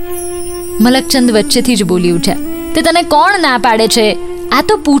 મલકચંદ વચ્ચેથી જ બોલી ઉઠ્યા. તે તને કોણ ના પાડે છે? આ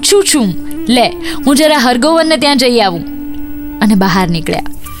તો પૂછું છું. લે, હું જરા હરગોવનને ત્યાં જઈ આવું. અને બહાર નીકળ્યા.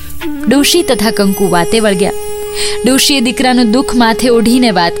 ડોશી તથા કંકુ વાતે વળગ્યા. ડોશીએ દીકરાનું દુઃખ માથે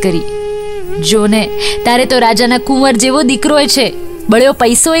ઓઢીને વાત કરી. જોને, તારે તો રાજાના કુંવર જેવો દીકરો છે, બળ્યો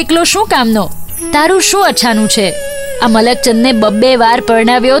પૈસો એકલો શું કામનો? તારું શું અછાનું છે? આ મલકચંદને 2 વાર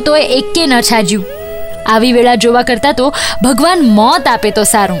પરણાવ્યો તો એકે ન છાજ્યું. આવી વેળા જોવા કરતા તો ભગવાન મોત આપે તો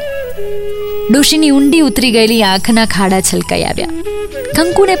સારું. ડોશીની ઊંડી ઉતરી ગયેલી આંખના ખાડા છલકાઈ આવ્યા.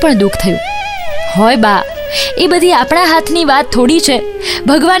 કંકુને પણ દુઃખ થયું. હોય બા, એ બધી આપણા હાથની વાત થોડી છે.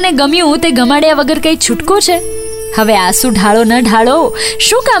 ભગવાનને ગમ્યું તે ગમાડ્યા વગર કઈ છૂટકો છે? હવે આંસુ ઢાળો ન ઢાળો,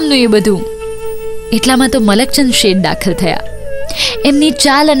 શું કામનું એ બધું? એટલામાં તો મલકચંદ શેઠ દાખલ થયા. એમની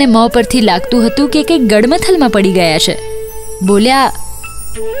ચાલ અને મોં પરથી લાગતું હતું કે કંઈક ગડમથલમાં પડી ગયા છે. બોલ્યા,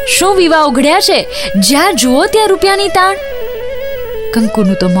 શું વિવાહ ઉઘડ્યા છે? જ્યાં જુઓ ત્યાં રૂપિયાની તાણ.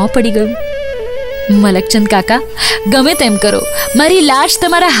 કંકુનું તો મોં પડી ગયું. મલકચંદ કાકા, ગમે તેમ કરો, મારી લાશ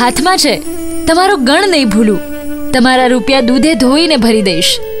તમારા હાથમાં છે. તમારો ગણ નહીં ભૂલું. તમારા રૂપિયા દૂધે ધોઈને ભરી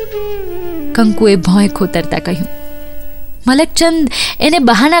દઈશ. કંકુએ ભોંય ખોતરતા કહ્યું. મલકચંદ એને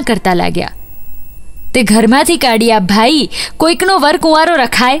બહાના કરતા લાગ્યા. તે ઘરમાંથી કાઢી આ ભાઈ, કોઈકનો વર કુંવારો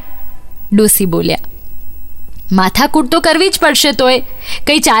રખાય? ડોસી બોલ્યા. માથાકૂટ તો કરવી જ પડશે, તોય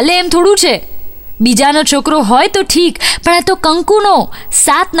કંઈ ચાલે એમ થોડું છે? બીજાનો છોકરો હોય તો ઠીક, પણ આ તો કંકુનો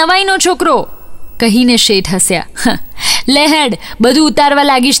 7 નવાઈનો છોકરો. કહીને શેઠ હસ્યા. લે હેડ, બધું ઉતારવા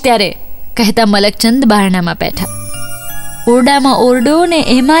લાગીશ ત્યારે, કહેતા મલકચંદ બારણામાં બેઠા. ઓરડામાં ઓરડો ને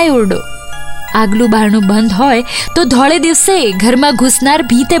એમાંય ઓરડો. આગલું બારણું બંધ હોય તો ધોળે દિવસે ઘરમાં ઘૂસનાર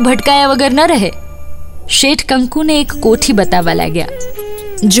ભીતે ભટકાયા વગર ન રહે. શેઠ કંકુને એક કોઠી બતાવવા લાગ્યા.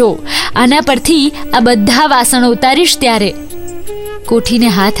 જો, આના પરથી આ બધા વાસણો ઉતારીશ ત્યારે. કોઠીને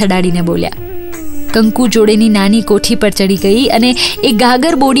હાથ અડાડીને બોલ્યા. કંકુ જોડેની નાની કોઠી પર ચડી ગઈ અને એ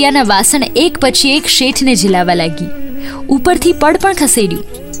ગાગર બોડિયાના વાસણ એક પછી એક શેઠને ઝીલાવા લાગી. ઉપરથી પડ પણ ખસેડ્યું.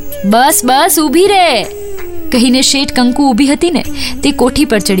 બસ બસ, ઊભી રહે, કહીને શેઠ કંકુ ઊભી હતી ને તે કોઠી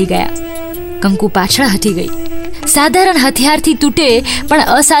પર ચડી ગયા. કંકુ પાછળ હટી ગઈ. સાધારણ હથિયારથી તૂટે પણ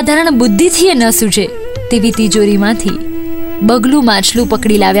અસાધારણ બુદ્ધિથી ન સૂજે તેવી તિજોરીમાંથી બગલું માછલું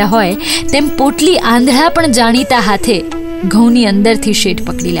પકડી લાવ્યા હોય તેમ પોટલી આંધળા પણ જાણીતા હાથે ઘઉંની અંદરથી શેઠ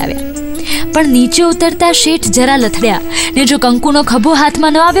પકડી લાવ્યા. પણ નીચે ઉતરતા શેઠ જરા લથડ્યા ને જો કંકુનો ખભો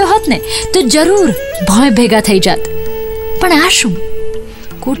હાથમાં ન આવ્યો હોત ને તો જરૂર ભોંય ભેગા થઈ જાત. પણ આ શું?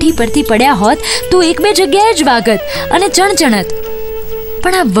 કોઠી પરથી પડ્યા હોત તો 1-2 જગ્યાએ જ વાગત અને ચણચણત.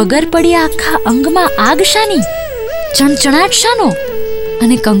 પણ આ વગર પડ્યા આખા અંગમાં આગ શાની? ચણચણાટ શાનો?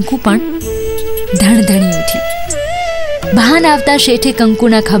 અને કંકુ પણ ધણધણી ઉઠી. બહાન આવતા શેઠે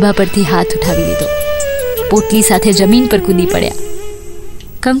કંકુના ખભા પરથી હાથ ઉઠાવી લીધો. પોટલી સાથે જમીન પર કૂદી પડ્યા.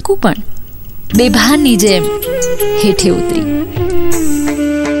 કંકુ પણ બેભાનની જેમ હેઠે ઉતરી.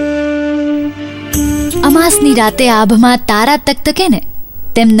 અમાસની રાતે આભમાં તારા તકતકે ને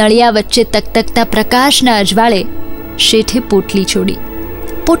તેમ નળિયા વચ્ચે તકતકતા પ્રકાશના અજવાળે શેઠે પોટલી છોડી.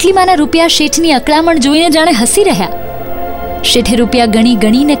 પોટલીમાંના રૂપિયા શેઠની અકળામણ જોઈને જાણે હસી રહ્યા. શેઠે રૂપિયા ગણી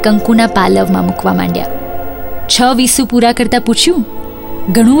ગણીને કંકુના પાલવમાં મૂકવા માંડ્યા. 6 વીસુ પૂરા કરતા પૂછ્યું,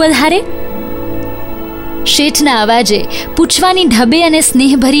 ઘણું વધારે? શેઠના અવાજે, પૂછવાની ઢબે અને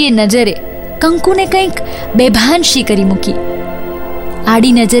સ્નેહભરી એ નજરે કંકુને કંઈક બેભાનશી કરી મૂકી.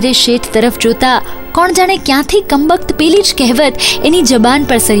 આડી નજરે શેઠ તરફ જોતા કોણ જાણે ક્યાંથી કમબખ્ત પેલી જ કહેવત એની જબાન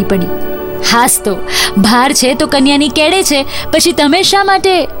પર સરી પડી. હાસ તો, ભાર છે તો કન્યાની કેડે છે, પછી તમે શા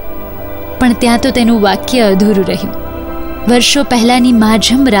માટે? પણ ત્યાં તો તેનું વાક્ય અધૂરું રહ્યું. વર્ષો પહેલાની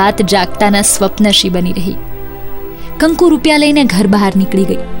માઝમ રાત જાગતાના સ્વપ્નશી બની રહી. કંકુ રૂપિયા લઈને ઘર બહાર નીકળી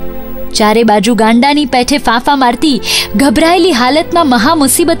ગઈ. ચારે બાજુ ગાંડાની પેઠે ફાંફા મારતી ગભરાયેલી હાલતમાં મહા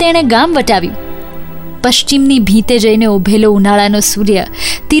મુસીબતે એણે ગામ વટાવ્યું. પશ્ચિમની ભીતે જઈને ઉભેલો ઉનાળાનો સૂર્ય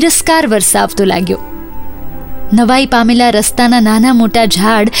તિરસ્કાર વરસાવતો લાગ્યો. નવાઈ પામેલા રસ્તાના નાના મોટા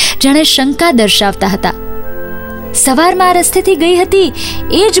ઝાડ જાણે શંકા દર્શાવતા હતા. સવારમાં રસ્તેથી ગઈ હતી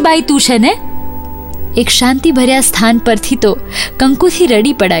એ જ બાઈ તું છે ને? એક શાંતિભર્યા સ્થાન પરથી તો કંકુથી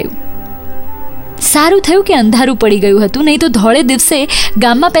રડી પડાયું. સારું થયું કે અંધારું પડી ગયું હતું, નહીં તો ધોળે દિવસે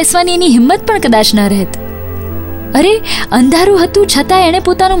ગામમાં પેસવાની એની હિંમત પણ કદાચ ન રહેત. અરે, અંધારું હતું છતાં એણે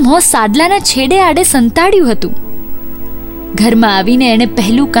પોતાનું મોં સાડલાના છેડે આડે સંતાડ્યું હતું. ઘરમાં આવીને એણે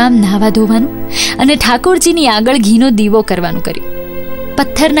પહેલું કામ નાહવા ધોવાનું અને ઠાકોરજીની આગળ ઘીનો દીવો કરવાનું કર્યું.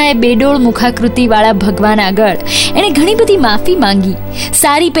 પથ્થરના એ બેડોળ મુખાકૃતિવાળા ભગવાન આગળ એણે ઘણી બધી માફી માંગી,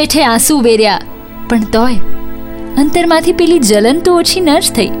 સારી પેઠે આંસુ વેર્યા, પણ તોય અંતરમાંથી પેલી જલન તો ઓછી ન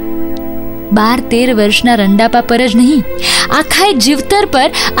જ થઈ. 12-13 વર્ષના રંડાપા પર જ નહીં, આખા જીવતર પર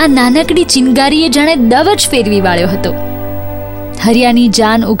આ નાનકડી ચિનગારીએ જાણે દવ જ ફેરવી વાળ્યો હતો. હરિયાની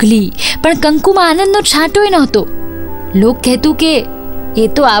જાન ઉઘલી, પણ કંકુમાં આનંદનો છાંટોય નહોતો. લોક કહેતું કે એ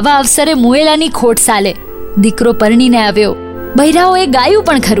તો આવા અવસરે મુએલાની ખોટ સાલે, દીકરો પરણીને આવ્યો, બૈરાઓએ ગાયું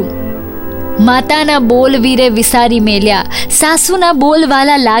પણ ખરું. માતાના બોલ વીરે વિસારી મેલ્યા, સાસુના બોલ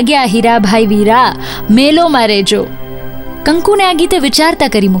વાલા લાગ્યા હીરાભાઈ વીરા, મેલોમાં રેજો. કંકુને આ ગીતે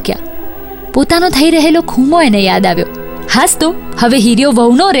વિચારતા કરી મૂક્યા. પોતાનો થઈ રહેલો ખૂમો એને યાદ આવ્યો. હાસ તો હવે હીર્યો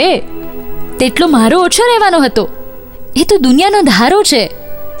વહુનો રે, તેટલો મારો ઓછો રહેવાનો હતો. એ તો દુનિયાનો ધારો છે.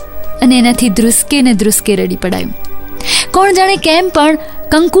 અને એનાથી ધ્રુસકે ને ધ્રુસકે રડી પડાયું. કોણ જાણે કેમ પણ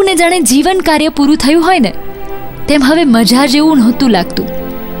કંકુને જાણે જીવન કાર્ય પૂરું થયું હોય ને તેમ હવે મજા જેવું નહોતું લાગતું.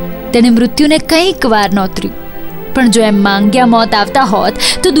 તેને મૃત્યુને કંઈક વાર નોતર્યું, પણ જો એમ માંગ્યા મોત આવતા હોત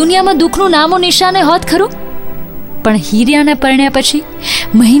તો દુનિયામાં દુઃખનું નામો નિશાને હોત ખરું. પણ હીરિયાના પરણ્યા પછી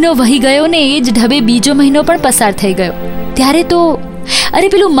મહિનો વહી ગયો ને એ જ ઢબે બીજો મહિનો પણ પસાર થઈ ગયો. ત્યારે તો અરે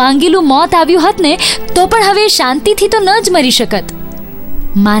પેલું માંગેલું મોત આવ્યું હોત ને તો પણ હવે શાંતિથી તો ન જ મરી શકત.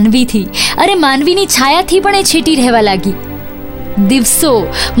 માનવીથી, અરે માનવીની છાયાથી પણ એ છેટી રહેવા લાગી. દિવસો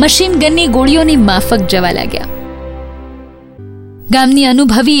મશીન ગનની ગોળીઓની માફક જવા લાગ્યા. ગામની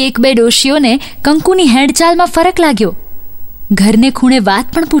અનુભવી 1-2 ડોશીઓને કંકુની હેડચાલમાં ફરક લાગ્યો. ઘરને ખૂણે વાત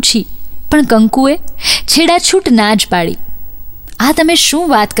પણ પૂછી, પણ કંકુએ છેડાછૂટ ના જ પાડી. આ તમે શું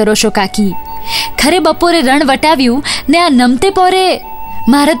વાત કરો છો કાકી? ખરે બપોરે રણ વટાવ્યું ને આ નમતે પોરે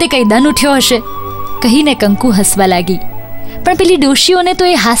મારે તે કઈ દન ઉઠ્યો હશે, કહીને કંકુ હસવા લાગી. પણ પેલી ડોશીઓને તો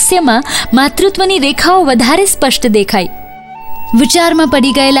એ હાસ્યમાં માતૃત્વની રેખાઓ વધારે સ્પષ્ટ દેખાઈ. વિચારમાં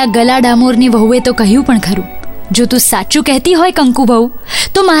પડી ગયેલા ગલા ડામોરની વહુએ તો કહ્યું પણ ખરું, જો તું સાચું કહેતી હોય કંકુ વહુ,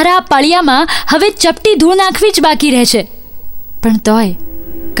 તો મારા આ પાળિયામાં હવે ચપટી ધૂળ નાખવી જ બાકી રહે છે. પણ તોય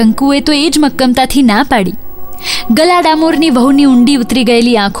કંકુએ તો એ જ મક્કમતાથી ના પાડી. ગલા ડામોરની વહુની ઊંડી ઉતરી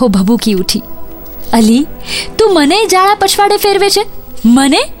ગયેલી આંખો ભભૂકી ઉઠી. અલી, તું મને જાળા પછવાડે ફેરવે છે?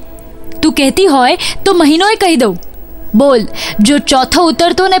 મને? તું કહેતી હોય તો મહિનોય કહી દઉં. બોલ, જો ચોથો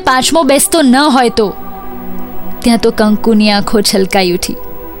ઉતરતો ને 5મો બેસતો ન હોય તો? ત્યાં તો કંકુની આંખો છલકાઈ ઉઠી.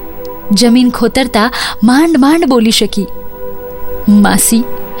 જમીન ખોતરતા માંડ માંડ બોલી શકી, માસી,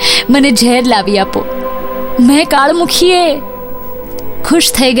 મને ઝેર લાવી આપો, મેં કાળમુખીએ. ખુશ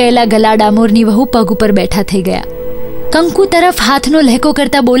થઈ ગયેલા ગલા ડામોરની વહુ પગ ઉપર બેઠા થઈ ગયા. કંકુ તરફ હાથનો લહેકો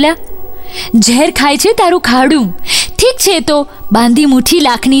કરતા બોલ્યા, ઝેર ખાય છે તારું ખાડું. ઠીક છે, તો બાંધી મુઠ્ઠી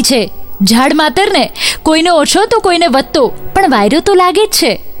લાખની છે. ઝાડ માતર ને, કોઈને ઓછો તો કોઈને વધતો, પણ વાયરો તો લાગે જ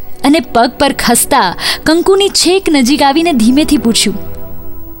છે. અને પગ પર ખસતા કંકુની છેક નજીક આવીને ધીમેથી પૂછ્યું,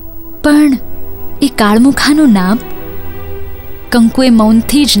 પણ એ કાળમુખાનું નામ? કંકુએ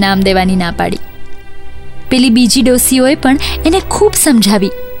મૌનથી જ નામ દેવાની ના પાડી. પેલી બીજી ડોસીઓએ પણ એને ખૂબ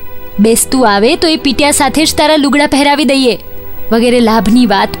સમજાવી, બેસતું આવે તો એ પીટ્યા સાથે જ તારા લુગડા પહેરાવી દઈએ વગેરે લાભની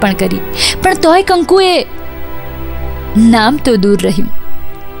વાત પણ કરી. પણ તોય કંકુએ નામ તો દૂર રહ્યું,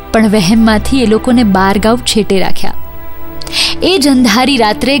 પણ વહેમમાંથી એ લોકોને 12 ગાંવ છેટે રાખ્યા. એ જ અંધારી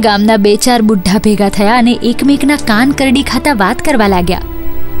રાત્રે ગામના 2-4 બુઢ્ઢા ભેગા થયા અને એકમેકના કાન કરડી ખાતા વાત કરવા લાગ્યા.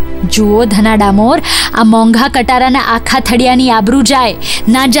 જુઓ ધના ડામોર, આ મોંઘા કટારાના આખા થડિયાની આબરૂ જાય,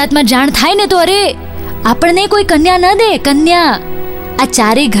 નાત જાતમાં જાણ થાય ને તો અરે આપણને કોઈ કન્યા ન દે, કન્યા. આ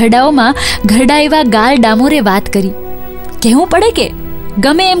 4 ઘરડાઓમાં ઘરડા એવા ગાલ ડામોરે વાત કરી. કહેવું પડે કે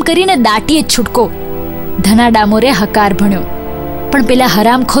ગમે એમ કરીને દાટીએ છૂટકો. ધના ડામોરે હકાર ભણ્યો, પણ પેલા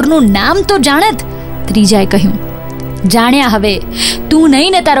હરામખોરનું નામ તો જાણત. ત્રીજાએ કહ્યું, જાણ્યા હવે, તું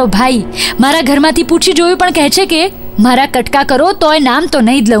નહીં ને તારો ભાઈ. મારા ઘરમાંથી પૂછી જોયું પણ કહે છે કે મારા કટકા કરો તોય નામ તો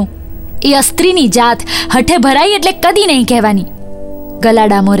નહીં જ લઉં. એ અસ્ત્રીની જાત હઠે ભરાઈ એટલે કદી નહીં કહેવાની. ગલા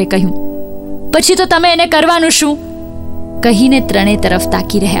ડામોરે કહ્યું, પછી તો તમે એને કરવાનું શું? કહીને ત્રણે તરફ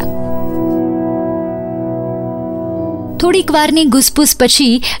તાકી રહ્યા. થોડીક વારની ઘૂસપૂસ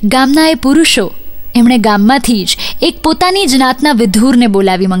પછી ગામના એ પુરુષો એમણે ગામમાંથી જ એક પોતાની જ નાતના વિધુરને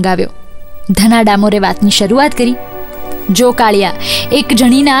બોલાવી મંગાવ્યો. ધના ડામોરે વાતની શરૂઆત કરી, જો કાળિયા, એક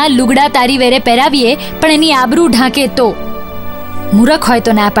જણીના લુગડા તારી વેરે પહેરાવીએ પણ એની આબરૂ ઢાંકે તો. મૂરખ હોય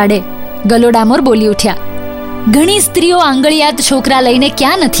તો ના પાડે, ગલો ડામોર બોલી ઉઠ્યા. ઘણી સ્ત્રીઓ આંગળિયાત છોકરા લઈને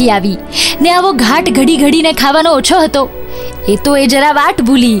ક્યાં નથી આવી, ને આવો ઘાટ ઘડી ઘડીને ખાવાનો ઓછો હતો. એ તો એ જરા વાટ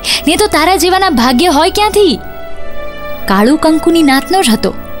ભૂલી, ને તો તારા જેવાના ભાગ્ય હોય ક્યાંથી? કાળુ કંકુની નાતનો જ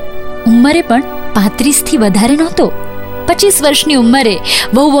હતો. ઉંમરે પણ 35થી વધારે નહોતો. 25 વર્ષની ઉંમરે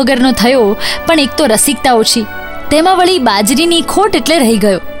વહુ વગરનો થયો, પણ એક તો રસિકતા ઓછી, તેમાં વળી બાજરીની ખોટ એટલે રહી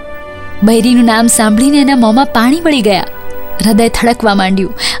ગયો. બૈરીનું નામ સાંભળીને એના મોંમાં પાણી વળી ગયા. હૃદય થડકવા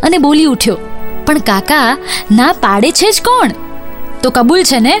માંડ્યું અને બોલી ઉઠ્યો, પણ કાકા, ના પાડે છે જ કોણ? તો કબૂલ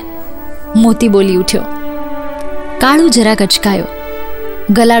છે ને? મોતી બોલી ઉઠ્યો. કાળુ જરાક અચકાયો.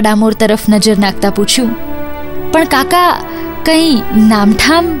 ગલા ડામોર તરફ નજર નાખતા પૂછ્યું, પણ કાકા કંઈ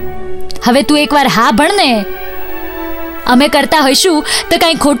નામઠામ? હવે તું એકવાર હા ભણ ને. અમે કરતા હોઈશું તો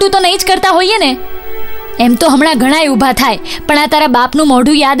કંઈ ખોટું તો નહીં જ કરતા હોઈએ ને. એમ તો હમણાં ઘણાય ઊભા થાય, પણ આ તારા બાપનું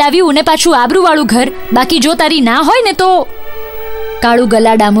મોઢું યાદ આવ્યું ને પાછું આબરૂવાળું ઘર. બાકી જો તારી ના હોય ને તો... કાળુ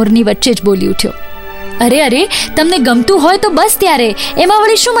ગલા ડામોરની વચ્ચે જ બોલી ઉઠ્યો. અરે તમને ગમતું હોય તો બસ ત્યારે, એમાં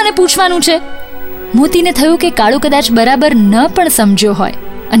વળી શું મને પૂછવાનું છે? મોતીને થયું કે કાળુ કદાચ બરાબર ન પણ સમજ્યો હોય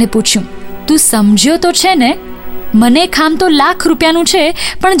અને પૂછ્યું, તું સમજ્યો તો છે ને? મને ખામ તો લાખ રૂપિયાનું છે,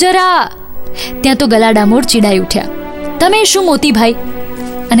 પણ જરા... ત્યાં તો ગલા ડામોર ચીડાઈ ઉઠ્યા. તમે શું મોતીભાઈ?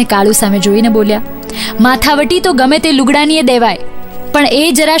 અને કાળુ સામે જોઈને બોલ્યા, માથાવટી તો ગમે તે લુગડાનીએ દેવાય, પણ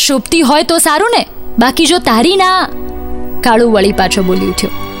એ જરા શોભતી હોય તો સારું ને. બાકી જો તારી ના... કાળુ વળી પાછો બોલી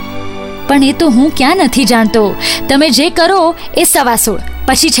ઉઠ્યો, પણ એ તો હું ક્યાં નથી જાણતો. તમે જે કરો એ 16.5,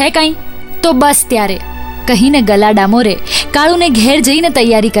 પછી છે કંઈ તો બસ ત્યારે, કહીને ગલા ડામોરે કાળુને ઘેર જઈને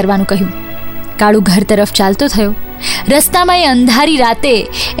તૈયારી કરવાનું કહ્યું. કાળુ ઘર તરફ ચાલતો થયો. રસ્તામાં એ અંધારી રાતે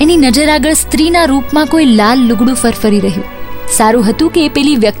એની નજર આગળ સ્ત્રીના રૂપમાં કોઈ લાલ લુગડું ફરફરી રહ્યું. સારું હતું કે એ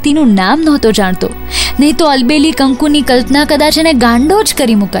પેલી વ્યક્તિનું નામ નહોતો જાણતો, નહીં તો અલબેલી કંકુની કલ્પના કદાચ એને ગાંડો જ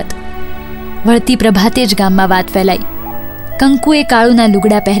કરી મૂકત. વળતી પ્રભાતે જ ગામમાં વાત ફેલાઈ. કંકુએ કાળુના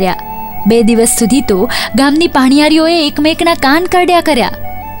લુગડા પહેર્યા. 2 દિવસ સુધી તો ગામની પાણિયારીઓએ એકમેકના કાન કરડ્યા કર્યા.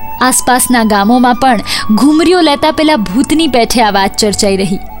 આસપાસના ગામોમાં પણ ઘૂમરીઓ લેતા પેલા ભૂતની પેઠે આ વાત ચર્ચાઈ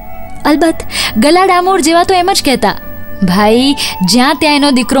રહી. અલબત્ત ગલા ડામોર જેવા તો એમ જ કહેતા, ભાઈ જ્યાં ત્યાં એનો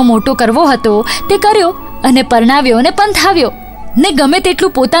દીકરો મોટો કરવો હતો તે કર્યો, અને પરણાવ્યો ને પંથાવ્યો, ને ગમે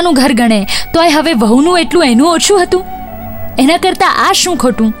તેટલું પોતાનું ઘર ગણે તોય હવે વહુનું એટલું એનું ઓછું હતું. એના કરતાં આ શું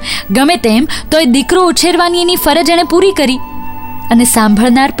ખોટું? ગમે તેમ તોય દીકરો ઉછેરવાની એની ફરજ એણે પૂરી કરી. અને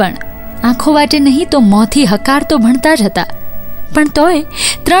સાંભળનાર પણ આંખો વાટે નહીં તો મોંથી હકાર તો ભણતા જ હતા. પણ તોય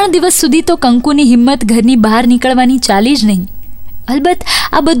 3 દિવસ સુધી તો કંકુની હિંમત ઘરની બહાર નીકળવાની ચાલી જ નહીં. અલબત્ત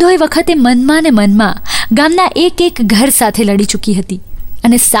આ બધોય વખતે મનમાં ને મનમાં ગામના એક ઘર સાથે લડી ચૂકી હતી,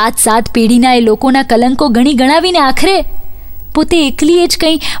 અને 7 પેઢીના એ લોકોના કલંકો ગણાવીને આખરે પોતે એકલીએ જ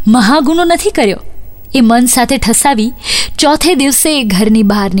કંઈ મહાગુનો નથી કર્યો. એ મન સાથે ઠસાવી 4થે દિવસે એ ઘરની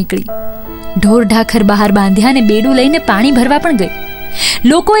બહાર નીકળી. ઢોર ઢાખર બહાર બાંધ્યા ને બેડું લઈને પાણી ભરવા પણ ગઈ.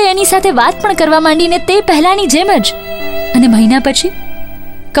 લોકોએ એની સાથે વાત પણ કરવા માંડીને તે પહેલાની જેમ જ. અને મહિના પછી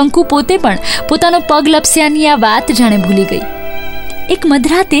કંકુ પોતે પણ પોતાનો પગ લપસ્યાની આ વાત જાણે ભૂલી ગઈ. એક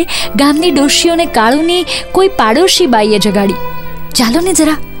મધરાતે ગામની ડોશીઓને કાળુની કોઈ પાડોશી બાઈએ જગાડી. ચાલો ને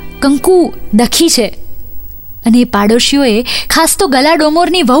જરા, કંકુ દખી છે. અને એ પાડોશીઓએ ખાસ તો ગલા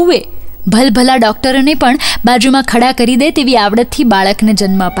ડોમોરની વહુએ ભલભલા ડોક્ટરોને પણ બાજુમાં ખડા કરી દે તેવી આવડતથી બાળકને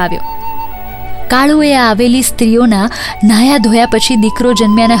જન્મ અપાવ્યો. કાળુએ આવેલી સ્ત્રીઓના નાયા ધોયા પછી દીકરો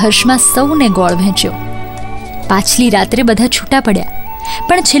જન્મ્યાના હર્ષમાં સૌને ગોળ વહેંચ્યો. પાછલી રાત્રે બધા છૂટા પડ્યા,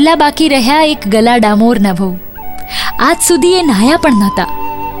 પણ છેલ્લા બાકી રહ્યા એક ગલા ડામોરના વહુ. આજ સુધી એ નાયા પણ નહોતા,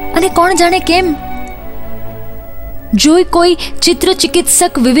 અને કોણ જાણે કેમ જોઈ કોઈ ચિત્ર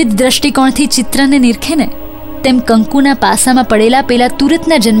ચિકિત્સક વિવિધ દ્રષ્ટિકોણથી ચિત્રને નિરખે ને તેમ કંકુના પાસામાં પડેલા પેલા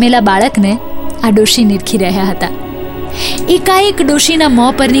તુરતના જન્મેલા બાળકને આ ડોશી નિરખી રહ્યા હતા. એકાએક ડોશીના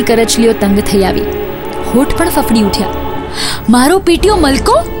મોં પરની કરચલીઓ તંગ થઈ આવી. હોઠ પણ ફફડી ઉઠ્યા. મારો પીટ્યો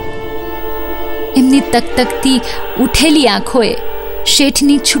મલકો! એમની તકતકતી ઉઠેલી આંખોએ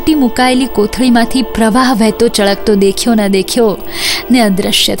શેઠની છૂટી મુકાયેલી કોથળીમાંથી પ્રવાહ વહેતો ચળકતો દેખ્યો ન દેખ્યો ને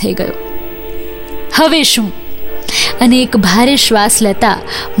અદૃશ્ય થઈ ગયો. હવે શું? અને એક ભારે શ્વાસ લેતા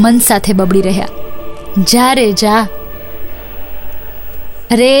મન સાથે બબડી રહ્યા, જા રે જા.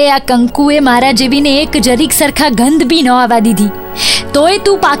 અરે આ કંકુએ મારા જેવીને એક જરીક સરખા ગંધ બી ન આવવા દીધી, તોય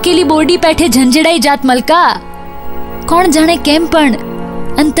તું પાકેલી બોરડી પેઠે ઝંઝડાઈ જાત મલકા. કોણ જાણે કેમ પણ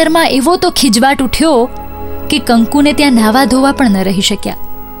અંતરમાં એવો તો ખીજવાટ ઉઠ્યો કે કંકુને ત્યાં નાવા ધોવા પણ ન રહી શક્યા.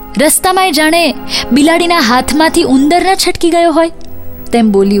 રસ્તામાં જાણે બિલાડીના હાથમાંથી ઉંદર ન છટકી ગયો હોય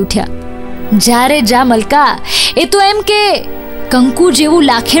તેમ બોલી ઉઠ્યા, જા રે જા મલકા. એ તો એમ કે કંકુ જેવું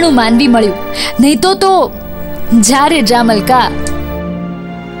લાખેણું માનવી મળ્યું, નહીં તો જા રે જા મલકા.